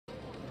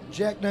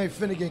Jackknife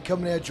Finnegan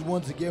coming at you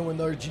once again with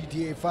another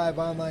GTA 5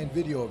 online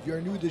video. If you're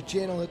new to the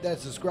channel, hit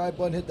that subscribe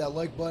button, hit that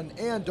like button,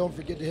 and don't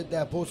forget to hit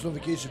that post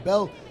notification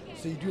bell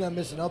so you do not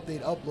miss an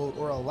update, upload,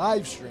 or a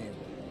live stream.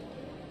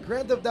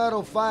 Grand Theft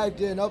Auto 5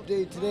 did an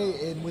update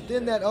today, and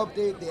within that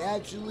update, they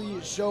actually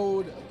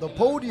showed the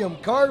Podium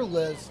car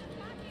list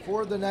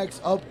for the next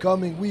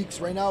upcoming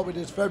weeks. Right now, it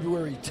is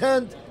February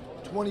 10th,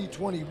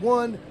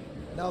 2021.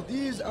 Now,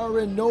 these are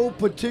in no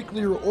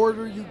particular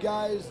order, you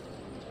guys.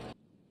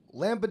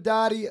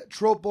 Lampadati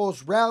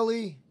Tropos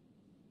Rally,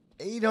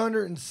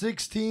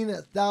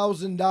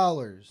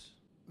 $816,000.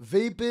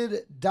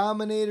 Vapid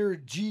Dominator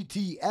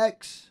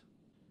GTX,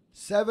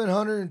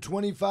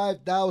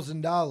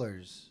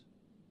 $725,000.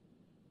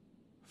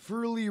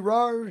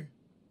 Verlierer,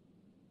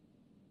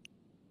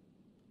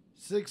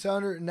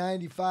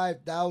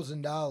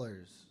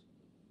 $695,000.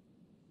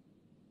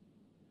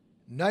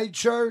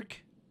 Nightshark,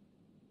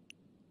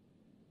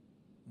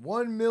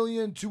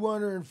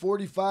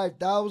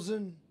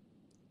 $1,245,000.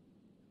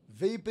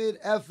 Vapid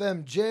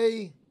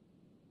FMJ,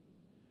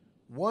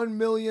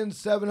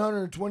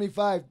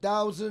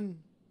 $1,725,000.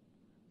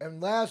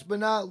 And last but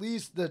not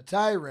least, the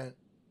Tyrant,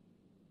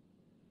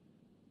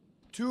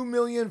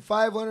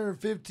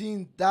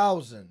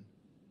 $2,515,000.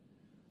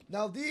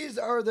 Now, these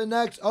are the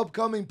next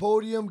upcoming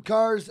Podium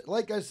cars.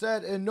 Like I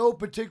said, in no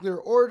particular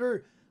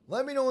order.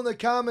 Let me know in the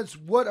comments,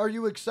 what are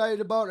you excited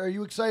about? Are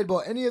you excited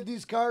about any of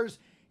these cars?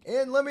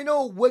 And let me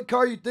know what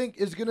car you think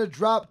is going to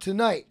drop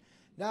tonight.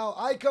 Now,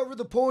 I cover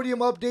the Podium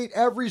update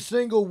every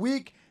single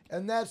week,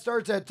 and that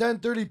starts at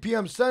 10:30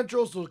 p.m.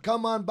 Central, so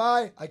come on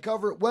by. I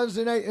cover it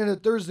Wednesday night and a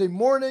Thursday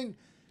morning.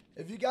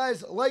 If you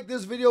guys like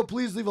this video,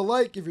 please leave a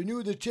like. If you're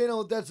new to the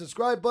channel, hit that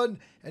subscribe button,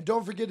 and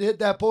don't forget to hit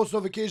that post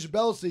notification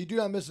bell so you do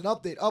not miss an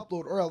update,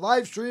 upload, or a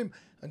live stream.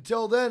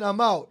 Until then,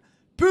 I'm out.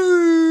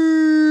 Peace!